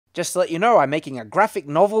Just to let you know, I'm making a graphic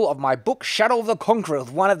novel of my book Shadow of the Conqueror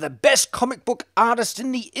with one of the best comic book artists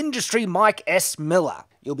in the industry, Mike S. Miller.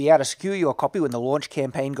 You'll be able to secure your copy when the launch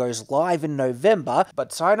campaign goes live in November,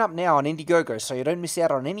 but sign up now on Indiegogo so you don't miss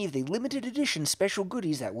out on any of the limited edition special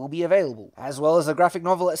goodies that will be available, as well as the graphic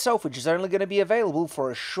novel itself, which is only going to be available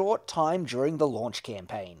for a short time during the launch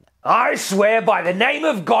campaign. I swear by the name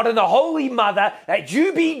of God and the Holy Mother that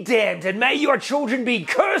you be damned, and may your children be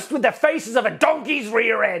cursed with the faces of a donkey's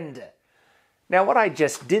rear end. Now, what I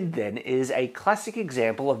just did then is a classic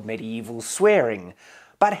example of medieval swearing.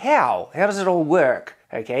 But how? How does it all work?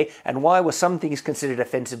 Okay, and why were some things considered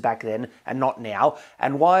offensive back then and not now?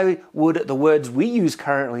 And why would the words we use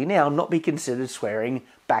currently now not be considered swearing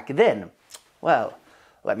back then? Well,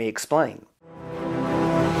 let me explain.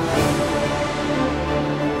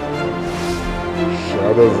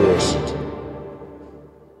 Shadiversity.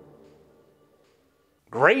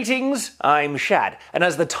 Greetings, I'm Shad, and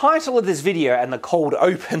as the title of this video and the cold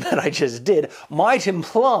open that I just did might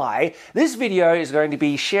imply, this video is going to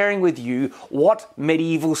be sharing with you what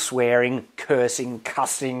medieval swearing, cursing,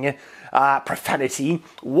 cussing, profanity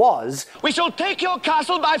was. We shall take your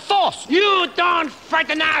castle by force! You don't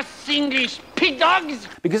frighten us, English pig dogs!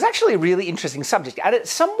 Because it's actually a really interesting subject, and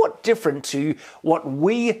it's somewhat different to what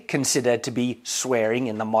we consider to be swearing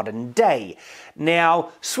in the modern day.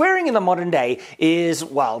 Now, swearing in the modern day is,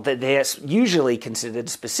 well, they're usually considered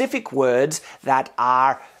specific words that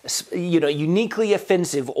are, uniquely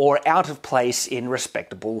offensive or out of place in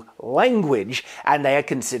respectable language, and they are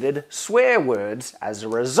considered swear words as a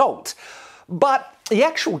result. But the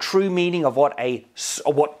actual true meaning of not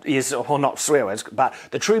swear words, but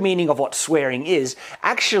the true meaning of what swearing is,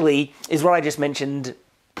 actually is what I just mentioned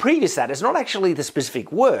previous to that. It's not actually the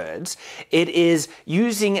specific words, it is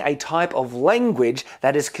using a type of language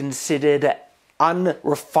that is considered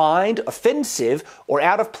unrefined, offensive, or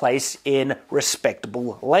out of place in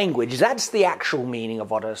respectable language. That's the actual meaning of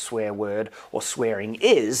what a swear word or swearing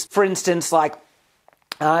is. For instance, like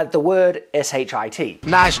the word shit.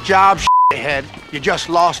 Nice job, shithead. You just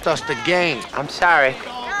lost us the game. I'm sorry.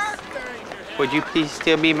 Would you please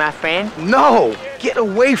still be my friend? No! Get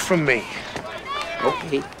away from me.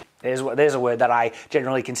 Okay. There's a word that I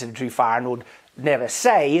generally consider too far and would never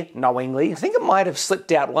say knowingly. I think it might have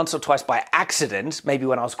slipped out once or twice by accident, maybe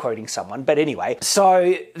when I was quoting someone, but anyway.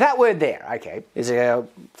 So that word there, okay, is a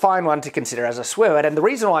fine one to consider as a swear word, and the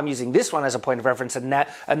reason why I'm using this one as a point of reference and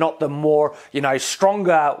not the more,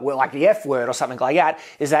 stronger, like the F word or something like that,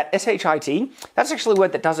 is that shit, that's actually a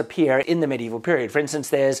word that does appear in the medieval period. For instance,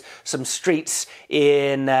 there's some streets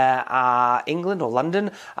in England or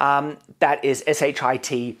London that is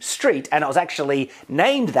shit street, and it was actually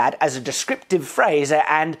named that as a descriptive phrase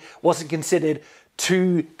and wasn't considered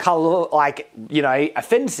too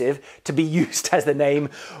offensive to be used as the name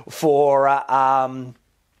for a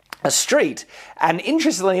street. And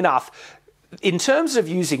interestingly enough, in terms of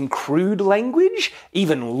using crude language,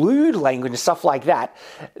 even lewd language and stuff like that,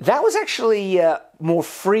 that was actually more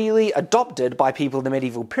freely adopted by people in the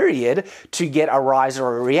medieval period to get a rise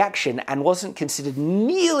or a reaction, and wasn't considered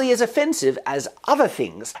nearly as offensive as other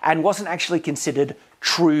things, and wasn't actually considered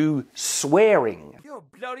true swearing. You're a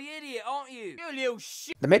bloody idiot, aren't you? You little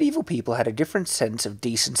shit. The medieval people had a different sense of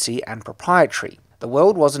decency and propriety. The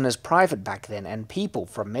world wasn't as private back then, and people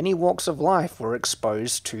from many walks of life were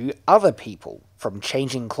exposed to other people, from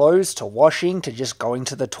changing clothes to washing to just going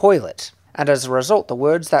to the toilet. And as a result, the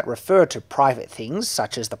words that refer to private things,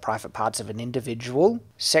 such as the private parts of an individual,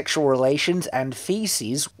 sexual relations, and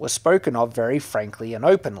feces, were spoken of very frankly and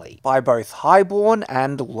openly, by both highborn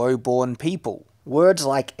and lowborn people. Words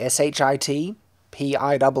like shit,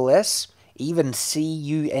 piss, even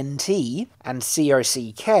cunt, and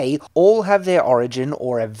cock all have their origin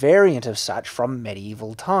or a variant of such from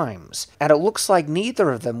medieval times, and it looks like neither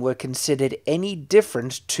of them were considered any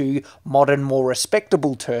different to modern, more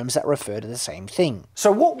respectable terms that refer to the same thing.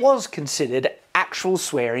 So what was considered actual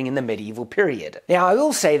swearing in the medieval period? Now, I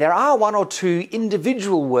will say there are one or two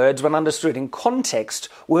individual words, when understood in context,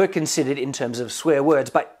 were considered in terms of swear words,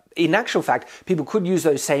 but in actual fact, people could use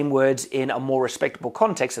those same words in a more respectable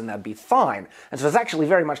context and that'd be fine. And so it's actually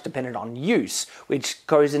very much dependent on use, which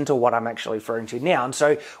goes into what I'm actually referring to now. And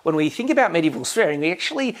so when we think about medieval swearing, we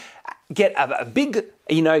actually get a big,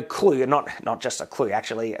 clue, not just a clue,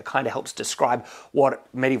 actually, it kind of helps describe what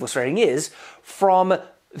medieval swearing is from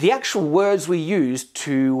the actual words we use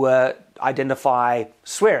to identify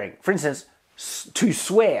swearing. For instance, to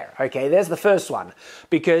swear, okay, there's the first one,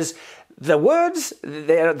 because the words,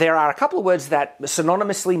 there are a couple of words that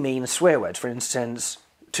synonymously mean swear words. For instance,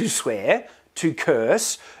 to swear, to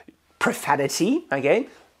curse, profanity, okay?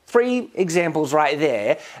 3 examples right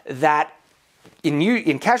there that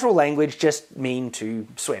in casual language just mean to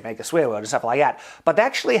swear, make a swear word and stuff like that. But they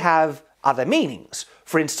actually have other meanings.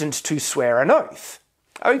 For instance, to swear an oath.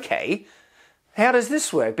 Okay, how does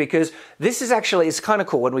this work? Because this is actually, it's kind of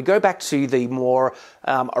cool. When we go back to the more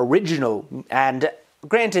original, and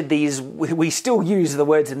granted we still use the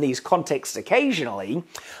words in these contexts occasionally,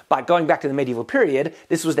 but going back to the medieval period,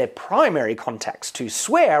 this was their primary context. To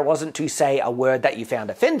swear wasn't to say a word that you found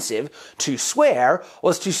offensive. To swear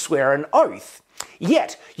was to swear an oath.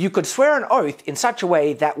 Yet, you could swear an oath in such a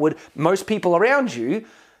way that most people around you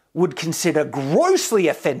would consider grossly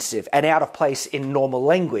offensive and out of place in normal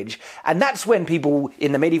language. And that's when people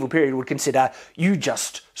in the medieval period would consider, you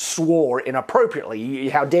just swore inappropriately.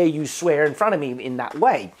 How dare you swear in front of me in that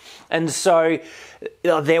way? And so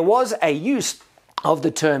there was a use of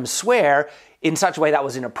the term swear in such a way that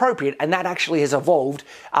was inappropriate, and that actually has evolved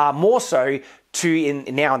more so to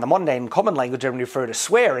now in the modern day in common language, when we refer to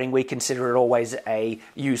swearing, we consider it always a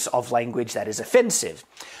use of language that is offensive.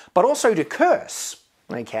 But also to curse.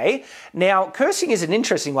 Okay, now cursing is an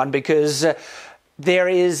interesting one because there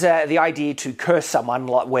is the idea to curse someone,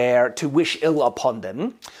 where to wish ill upon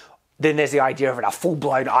them. Then there's the idea of a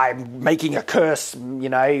full-blown, I'm making a curse,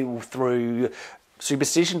 through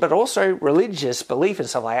superstition, but also religious belief and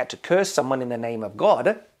stuff like that, to curse someone in the name of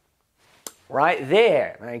God. Right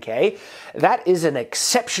there, okay? That is an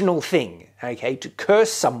exceptional thing, okay? To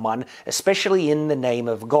curse someone, especially in the name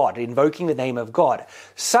of God, invoking the name of God.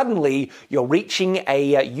 Suddenly, you're reaching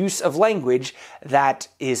a use of language that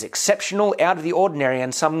is exceptional, out of the ordinary,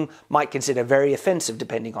 and some might consider very offensive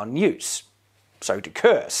depending on use. So to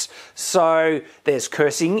curse. So there's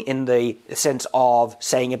cursing in the sense of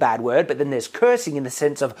saying a bad word, but then there's cursing in the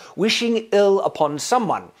sense of wishing ill upon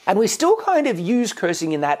someone. And we still kind of use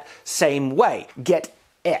cursing in that same way. Get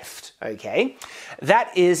effed, okay?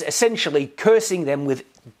 That is essentially cursing them with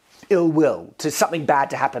ill will, to something bad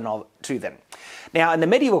to happen to them. Now, in the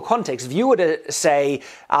medieval context, if you were to say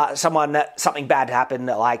something bad to happen,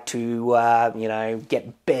 like to,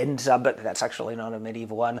 get bent, but that's actually not a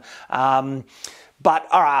medieval one. But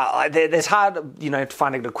there's hard, to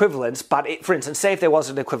find an equivalence. But for instance, say if there was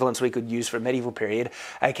an equivalence we could use for a medieval period,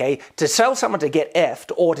 okay, to tell someone to get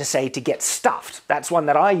effed or to say to get stuffed. That's one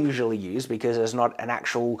that I usually use because there's not an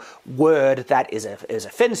actual word that is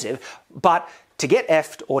offensive. But to get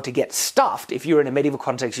effed or to get stuffed, if you're in a medieval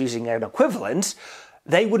context using an equivalent,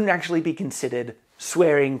 they wouldn't actually be considered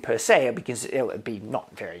swearing per se, because it would be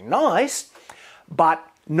not very nice, but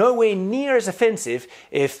nowhere near as offensive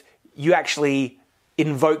if you actually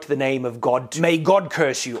invoked the name of God. May God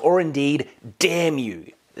curse you, or indeed, damn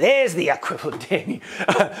you. There's the equivalent, damn you.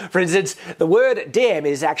 For instance, the word damn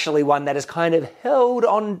is actually one that has kind of held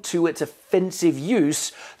on to its offensive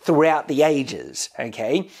use throughout the ages,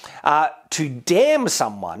 okay? To damn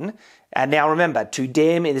someone, and now remember, to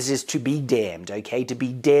damn is to be damned, okay? To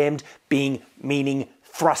be damned meaning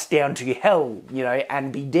thrust down to hell,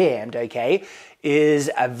 and be damned, okay, is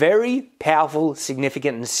a very powerful,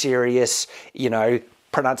 significant, and serious,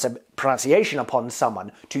 pronunciation upon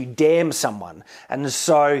someone, to damn someone. And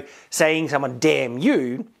so saying someone damn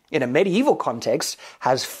you in a medieval context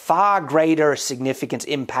has far greater significance,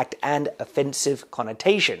 impact, and offensive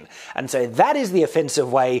connotation. And so that is the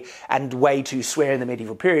offensive way to swear in the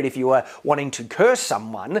medieval period if you were wanting to curse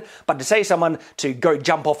someone. But to say someone to go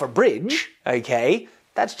jump off a bridge, okay,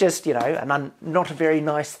 that's just, not a very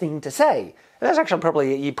nice thing to say. That's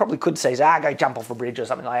actually you probably could say, go jump off a bridge or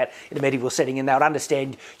something like that in a medieval setting, and they would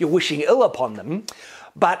understand you're wishing ill upon them.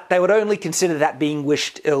 But they would only consider that being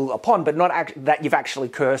wished ill upon, but not that you've actually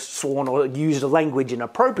cursed, sworn, or used a language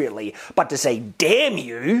inappropriately. But to say, damn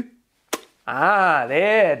you,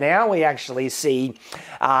 there, now we actually see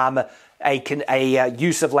a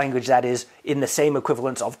use of language that is in the same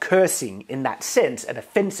equivalence of cursing, in that sense, an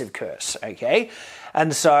offensive curse, okay?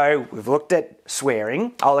 And so we've looked at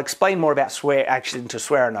swearing. I'll explain more about to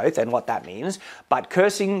swear an oath and what that means. But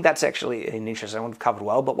cursing, that's actually an interesting one we've covered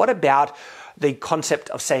well. But what about the concept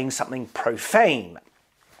of saying something profane?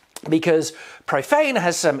 Because profane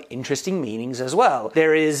has some interesting meanings as well.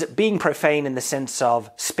 There is being profane in the sense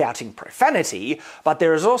of spouting profanity, but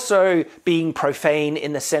there is also being profane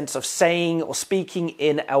in the sense of saying or speaking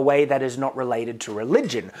in a way that is not related to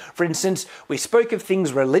religion. For instance, we spoke of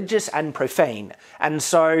things religious and profane. And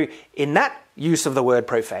so in that use of the word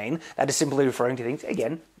profane, that is simply referring to things,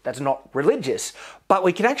 again, that's not religious. But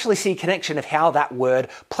we can actually see a connection of how that word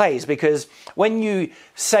plays, because when you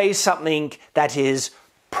say something that is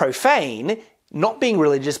profane, not being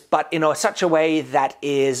religious, but in such a way that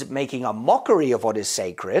is making a mockery of what is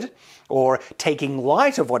sacred, or taking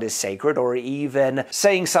light of what is sacred, or even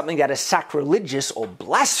saying something that is sacrilegious or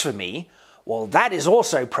blasphemy, well, that is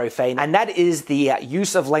also profane, and that is the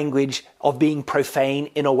use of language of being profane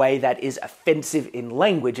in a way that is offensive in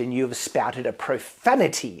language, and you've spouted a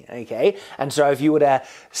profanity, okay? And so if you were to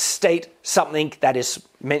state something that is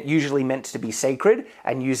usually meant to be sacred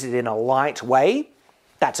and use it in a light way,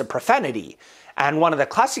 that's a profanity. And one of the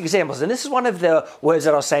classic examples, and this is one of the words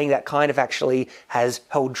that I was saying that kind of actually has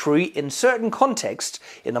held true in certain contexts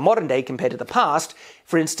in the modern day compared to the past,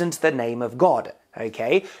 for instance, the name of God.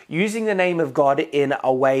 Okay, using the name of God in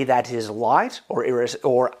a way that is light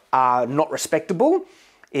or not respectable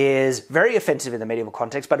is very offensive in the medieval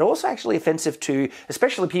context, but also actually offensive to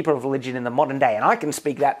especially people of religion in the modern day. And I can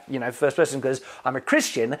speak that, first person because I'm a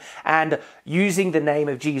Christian, and using the name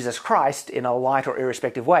of Jesus Christ in a light or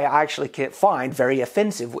irrespective way, I actually find very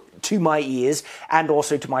offensive to my ears and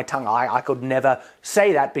also to my tongue. I could never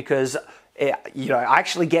say that because, I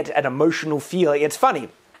actually get an emotional feeling. It's funny.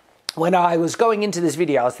 When I was going into this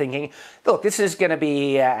video, I was thinking, look, this is going to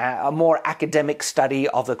be a more academic study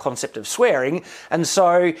of the concept of swearing, and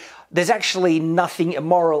so there's actually nothing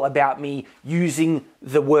immoral about me using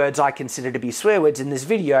the words I consider to be swear words in this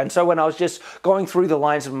video. And so when I was just going through the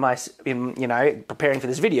lines of preparing for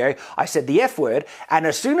this video, I said the F word, and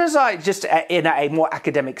as soon as I just, in a more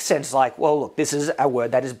academic sense, like, well, look, this is a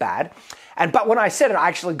word that is bad, but when I said it, I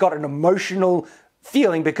actually got an emotional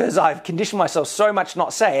feeling because I've conditioned myself so much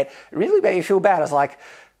not say it. It really made me feel bad. I was like,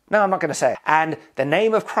 no, I'm not going to say it. And the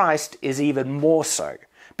name of Christ is even more so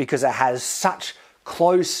because it has such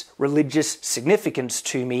close religious significance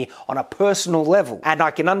to me on a personal level. And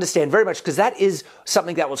I can understand very much because that is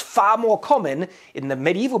something that was far more common in the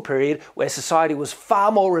medieval period where society was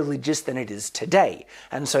far more religious than it is today.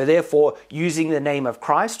 And so therefore, using the name of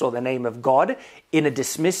Christ or the name of God in a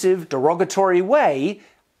dismissive, derogatory way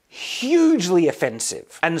hugely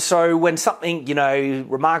offensive. And so when something,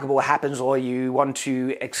 remarkable happens or you want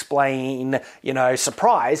to explain,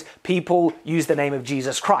 surprise, people use the name of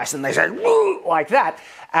Jesus Christ and they say, woo, like that.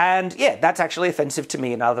 And yeah, that's actually offensive to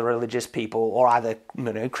me and other religious people or other,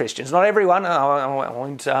 Christians. Not everyone, I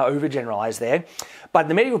won't overgeneralize there. But in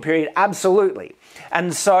the medieval period, absolutely.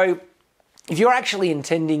 And so if you're actually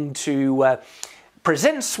intending to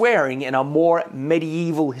present swearing in a more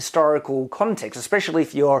medieval historical context, especially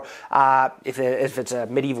if you're if it's a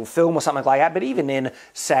medieval film or something like that, but even in,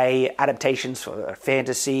 say, adaptations for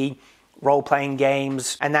fantasy, role-playing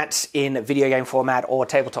games, and that's in video game format or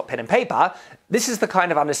tabletop pen and paper, this is the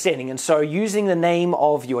kind of understanding. And so using the name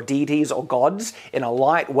of your deities or gods in a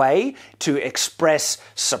light way to express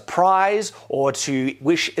surprise or to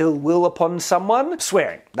wish ill will upon someone,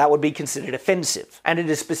 swearing, that would be considered offensive. And it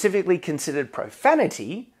is specifically considered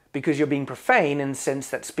profanity because you're being profane in the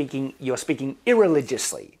sense that you're speaking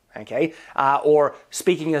irreligiously. Okay, or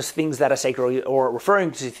speaking of things that are sacred, or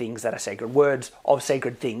referring to things that are sacred, words of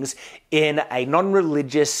sacred things in a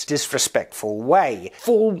non-religious, disrespectful way.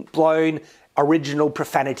 Full-blown, original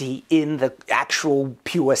profanity in the actual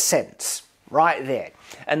pure sense, right there.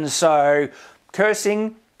 And so,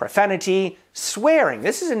 cursing, profanity, swearing.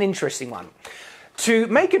 This is an interesting one. To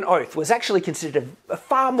make an oath was actually considered a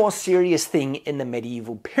far more serious thing in the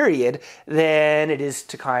medieval period than it is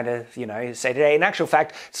to kind of, say today. In actual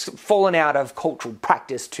fact, it's fallen out of cultural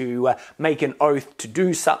practice to make an oath to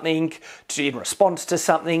do something, in response to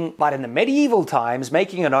something. But in the medieval times,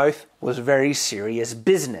 making an oath was very serious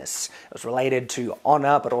business. It was related to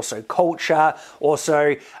honor, but also culture,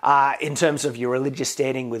 also in terms of your religious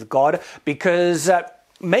standing with God, because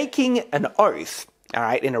making an oath, all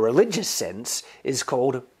right, in a religious sense, is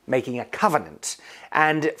called making a covenant.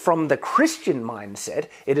 And from the Christian mindset,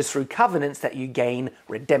 it is through covenants that you gain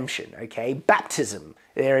redemption, okay? Baptism.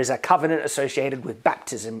 There is a covenant associated with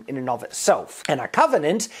baptism in and of itself. And a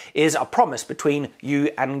covenant is a promise between you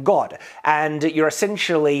and God. And you're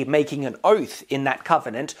essentially making an oath in that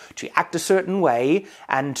covenant to act a certain way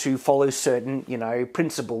and to follow certain,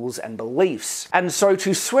 principles and beliefs. And so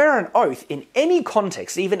to swear an oath in any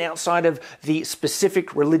context, even outside of the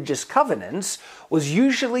specific religious covenants, was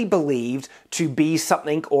usually believed to be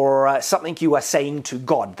something or something you are saying to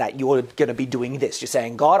God, that you're going to be doing this. You're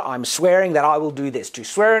saying, God, I'm swearing that I will do this. To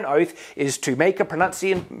swear an oath is to make a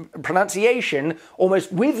pronunciation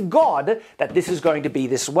almost with God that this is going to be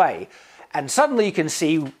this way. And suddenly you can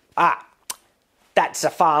see, that's a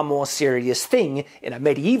far more serious thing in a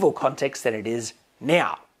medieval context than it is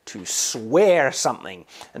now. To swear something.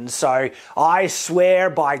 And so, I swear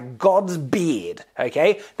by God's beard,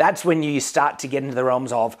 okay? That's when you start to get into the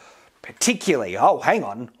realms of particularly, oh, hang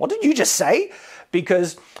on, what did you just say?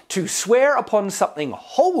 Because to swear upon something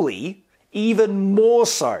holy, even more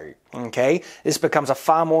so, okay? This becomes a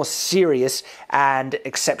far more serious and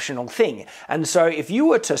exceptional thing. And so if you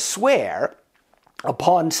were to swear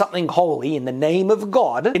upon something holy in the name of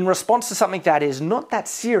God, in response to something that is not that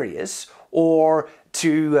serious, or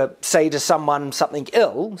to say to someone something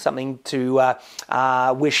ill, something to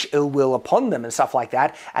wish ill will upon them and stuff like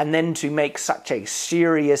that, and then to make such a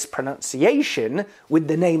serious pronunciation with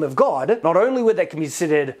the name of God, not only would that be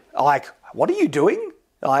considered like, what are you doing?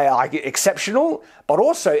 Like exceptional, but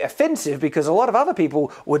also offensive, because a lot of other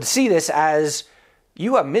people would see this as,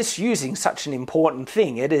 you are misusing such an important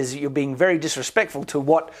thing. You're being very disrespectful to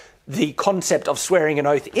what the concept of swearing an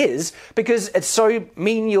oath is, because it's so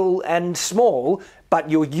menial and small, but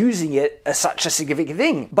you're using it as such a significant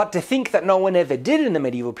thing. But to think that no one ever did in the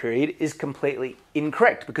medieval period is completely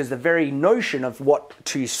incorrect, because the very notion of what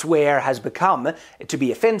to swear has become to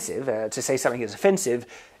be offensive, to say something is offensive,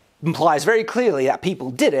 implies very clearly that people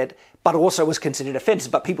did it, but also was considered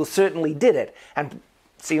offensive. But people certainly did it, and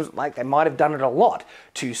seems like they might have done it a lot,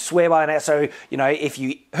 to swear by an oath. So, if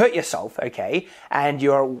you hurt yourself, okay, and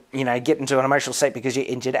you're, get into an emotional state because you're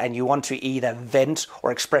injured, and you want to either vent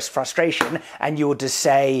or express frustration, and you'll just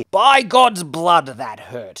say, by God's blood, that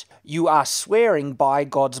hurt. You are swearing by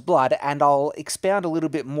God's blood, and I'll expound a little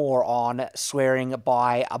bit more on swearing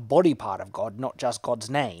by a body part of God, not just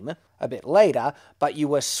God's name, a bit later, but you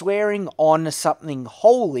were swearing on something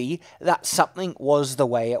holy that something was the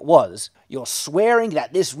way it was. You're swearing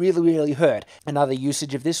that this really, really hurt. Another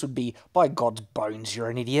usage of this would be, by God's bones, you're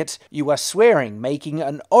an idiot. You are swearing, making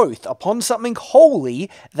an oath upon something holy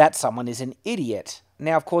that someone is an idiot.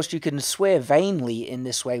 Now, of course, you can swear vainly in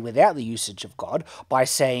this way without the usage of God by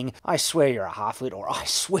saying, I swear you're a half-wit, or I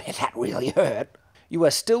swear that really hurt. You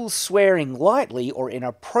are still swearing lightly or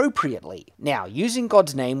inappropriately. Now, using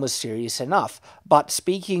God's name was serious enough, but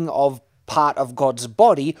speaking of part of God's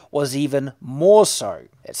body was even more so.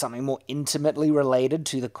 It's something more intimately related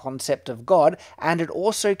to the concept of God, and it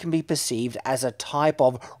also can be perceived as a type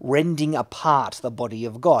of rending apart the body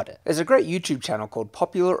of God. There's a great YouTube channel called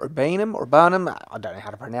Popular Urbanum, I don't know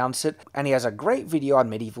how to pronounce it, and he has a great video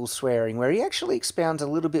on medieval swearing where he actually expounds a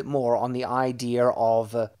little bit more on the idea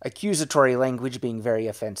of accusatory language being very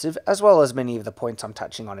offensive, as well as many of the points I'm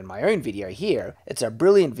touching on in my own video here. It's a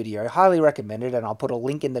brilliant video, highly recommended, and I'll put a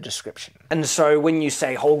link in the description. And so when you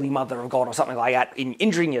say Holy Mother of God or something like that, in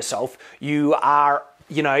injuring yourself, you are,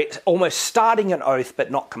 almost starting an oath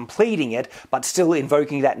but not completing it, but still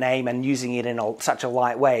invoking that name and using it in such a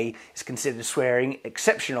light way is considered swearing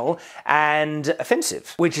exceptional and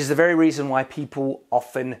offensive, which is the very reason why people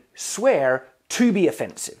often swear to be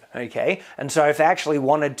offensive, okay? And so if they actually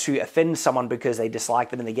wanted to offend someone because they dislike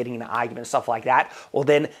them and they're getting in an argument and stuff like that, well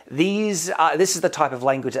then this is the type of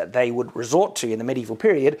language that they would resort to in the medieval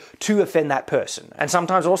period to offend that person. And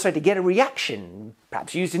sometimes also to get a reaction,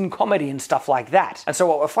 perhaps used in comedy and stuff like that. And so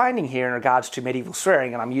what we're finding here in regards to medieval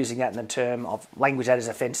swearing, and I'm using that in the term of language that is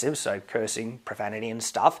offensive, so cursing, profanity and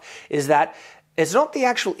stuff, is that it's not the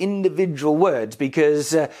actual individual words,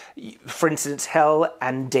 because, for instance, hell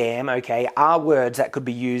and damn, okay, are words that could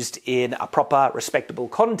be used in a proper, respectable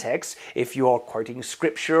context if you're quoting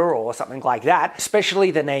scripture or something like that,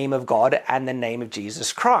 especially the name of God and the name of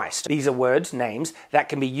Jesus Christ. These are words, names, that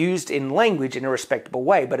can be used in language in a respectable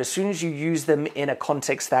way, but as soon as you use them in a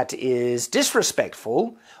context that is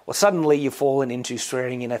disrespectful, well, suddenly you've fallen into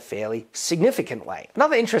swearing in a fairly significant way.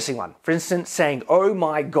 Another interesting one, for instance, saying, oh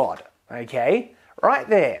my God. Okay, right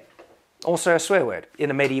there. Also a swear word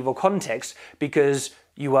in a medieval context, because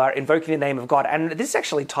you are invoking the name of God. And this is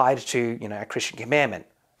actually tied to, a Christian commandment.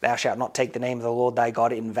 Thou shalt not take the name of the Lord thy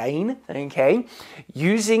God in vain. Okay,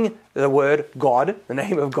 using the word God, the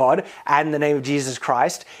name of God, and the name of Jesus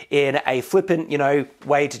Christ in a flippant,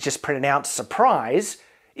 way to just pronounce surprise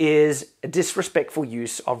is a disrespectful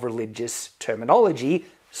use of religious terminology,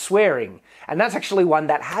 swearing. And that's actually one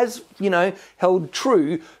that has, held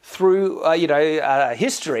true through,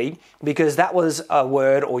 history, because that was a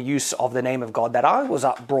word or use of the name of God that I was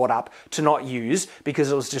brought up to not use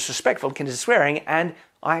because it was disrespectful, considered swearing, and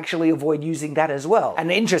I actually avoid using that as well.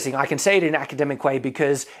 And interesting, I can say it in an academic way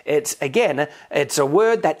because it's a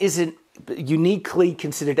word that isn't uniquely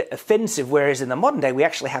considered offensive, whereas in the modern day, we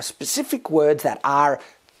actually have specific words that are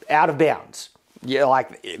out of bounds. Yeah,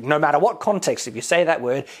 like, no matter what context, if you say that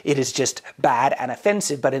word, it is just bad and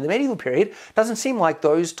offensive. But in the medieval period, it doesn't seem like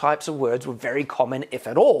those types of words were very common, if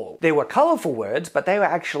at all. They were colourful words, but they were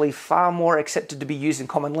actually far more accepted to be used in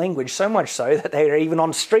common language, so much so that they were even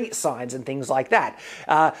on street signs and things like that.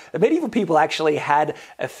 The medieval people actually had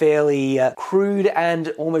a fairly crude and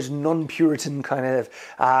almost non-Puritan kind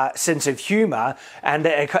of sense of humour,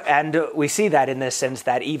 and we see that in the sense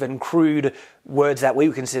that even crude words that we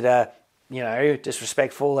would consider, you know,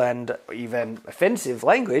 disrespectful and even offensive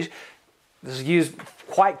language, this is used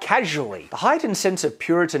quite casually. The heightened sense of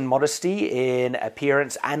Puritan modesty in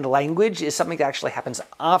appearance and language is something that actually happens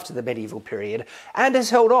after the medieval period and has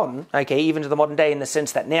held on, okay, even to the modern day, in the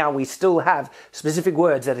sense that now we still have specific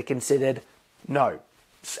words that are considered,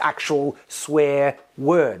 actual swear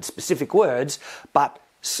words, specific words, but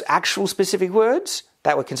actual specific words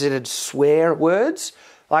that were considered swear words,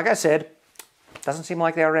 like I said, doesn't seem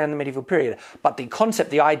like they were around the medieval period. But the concept,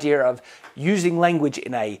 the idea of using language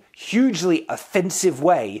in a hugely offensive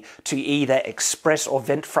way to either express or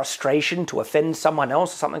vent frustration, to offend someone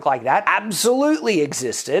else, or something like that, absolutely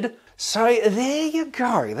existed. So there you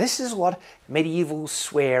go. This is what medieval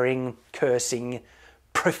swearing, cursing,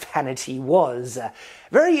 profanity was.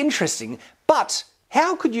 Very interesting. But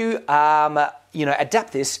how could you,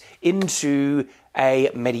 adapt this into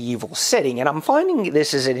a medieval setting? And I'm finding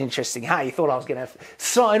this is an interesting, you thought I was going to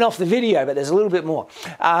sign off the video, but there's a little bit more.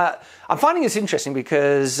 I'm finding this interesting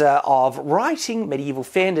because of writing medieval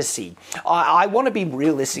fantasy. I want to be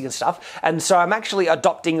realistic and stuff, and so I'm actually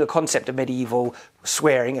adopting the concept of medieval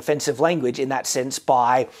swearing, offensive language in that sense,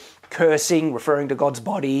 by cursing, referring to God's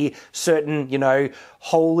body, certain,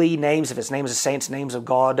 holy names, if it's names of saints, names of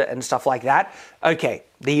God, and stuff like that. Okay,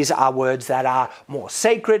 these are words that are more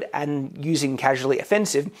sacred and using casually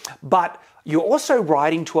offensive, but you're also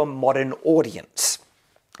writing to a modern audience.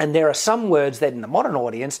 And there are some words that in the modern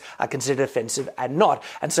audience are considered offensive and not.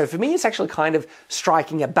 And so for me, it's actually kind of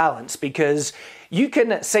striking a balance, because you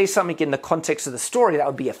can say something in the context of the story that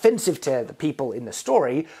would be offensive to the people in the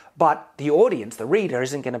story, but the audience, the reader,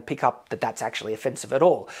 isn't going to pick up that that's actually offensive at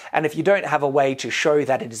all. And if you don't have a way to show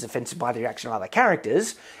that it is offensive by the reaction of other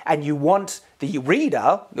characters, and you want the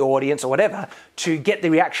reader, the audience or whatever, to get the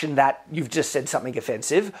reaction that you've just said something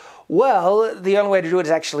offensive, well, the only way to do it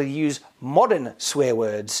is actually use modern swear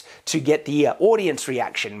words to get the audience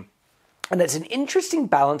reaction. And it's an interesting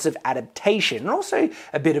balance of adaptation and also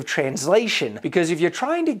a bit of translation, because if you're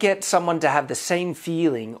trying to get someone to have the same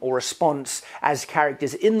feeling or response as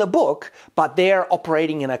characters in the book, but they're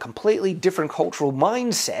operating in a completely different cultural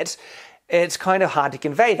mindset, it's kind of hard to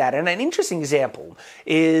convey that. And an interesting example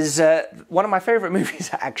is one of my favorite movies,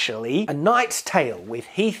 actually, A Knight's Tale with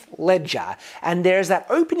Heath Ledger. And there's that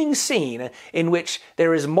opening scene in which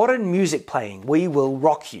there is modern music playing, We Will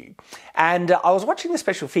Rock You. And I was watching the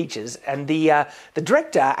special features, and the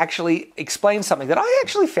director actually explained something that I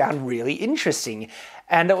actually found really interesting.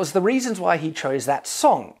 And it was the reasons why he chose that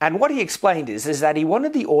song. And what he explained is that he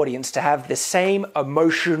wanted the audience to have the same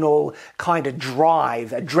emotional kind of drive,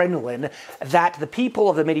 adrenaline, that the people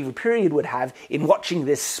of the medieval period would have in watching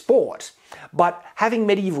this sport. But having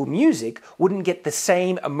medieval music wouldn't get the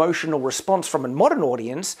same emotional response from a modern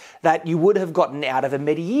audience that you would have gotten out of a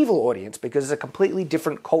medieval audience, because it's a completely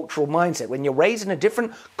different cultural mindset. When you're raised in a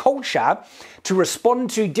different culture, to respond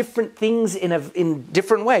to different things in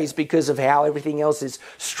different ways because of how everything else is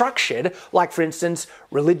structured, like, for instance,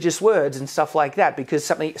 religious words and stuff like that, because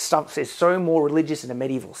stuff is so more religious in a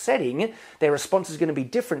medieval setting, their response is going to be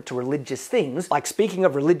different to religious things. Like, speaking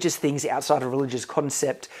of religious things outside of religious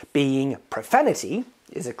concept being profanity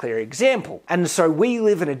is a clear example. And so we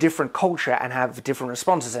live in a different culture and have different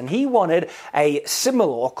responses. And he wanted a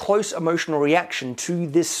similar or close emotional reaction to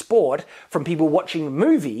this sport from people watching the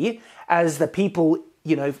movie as the people,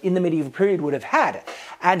 in the medieval period would have had.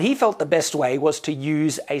 And he felt the best way was to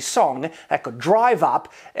use a song that could drive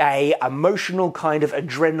up a emotional kind of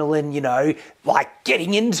adrenaline, like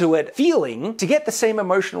getting into it feeling, to get the same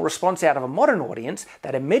emotional response out of a modern audience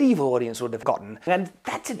that a medieval audience would have gotten. And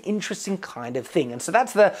that's an interesting kind of thing. And so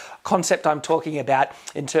that's the concept I'm talking about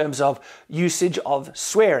in terms of usage of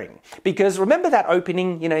swearing. Because remember that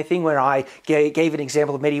opening, thing where I gave an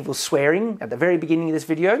example of medieval swearing at the very beginning of this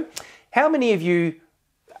video? How many of you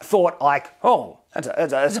thought like, oh,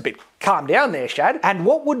 that's a bit calm down there, Shad? And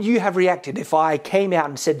what would you have reacted if I came out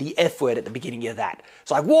and said the F word at the beginning of that?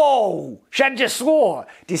 It's like, whoa, Shad just swore.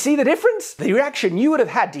 Do you see the difference? The reaction you would have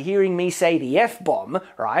had to hearing me say the F-bomb,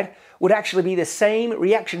 right, would actually be the same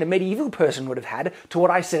reaction a medieval person would have had to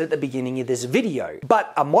what I said at the beginning of this video.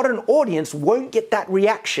 But a modern audience won't get that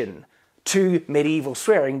reaction to medieval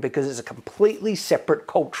swearing because it's a completely separate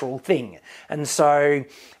cultural thing. And so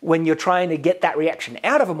when you're trying to get that reaction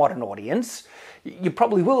out of a modern audience, you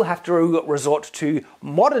probably will have to resort to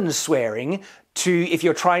modern swearing if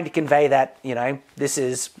you're trying to convey that, this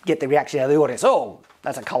is get the reaction out of the audience. Oh,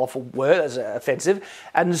 that's a colourful word, that's offensive.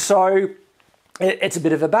 And so it's a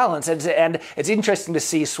bit of a balance, and it's interesting to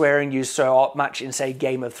see swearing used so much in, say,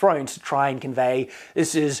 Game of Thrones to try and convey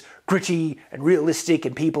this is gritty and realistic,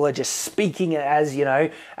 and people are just speaking as, in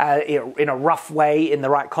a rough way, in the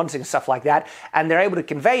right context and stuff like that, and they're able to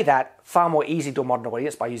convey that far more easy to a modern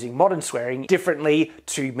audience by using modern swearing differently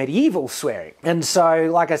to medieval swearing. And so,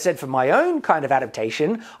 like I said, for my own kind of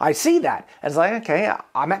adaptation, I see that as like, okay,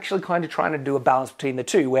 I'm actually kind of trying to do a balance between the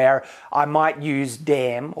two, where I might use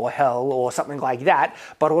damn or hell or something like that,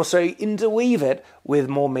 but also interweave it with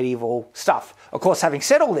more medieval stuff. Of course, having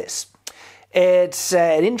said all this, it's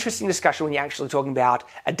an interesting discussion when you're actually talking about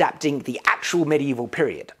adapting the actual medieval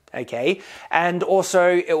period, okay? And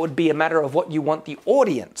also, it would be a matter of what you want the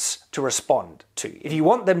audience to respond to. If you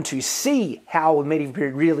want them to see how the medieval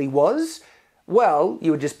period really was, well,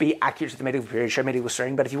 you would just be accurate to the medieval period, show medieval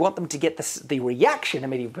swearing. But if you want them to get the reaction a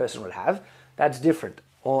medieval person would have, that's different.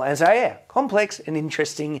 Well, and so, yeah, complex and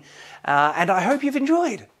interesting. And I hope you've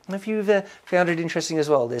enjoyed. If you've found it interesting as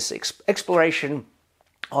well, this exploration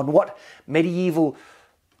on what medieval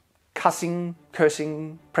cursing,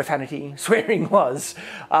 profanity, swearing was.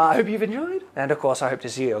 I hope you've enjoyed, and of course I hope to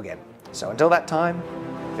see you again. So until that time,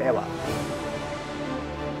 farewell.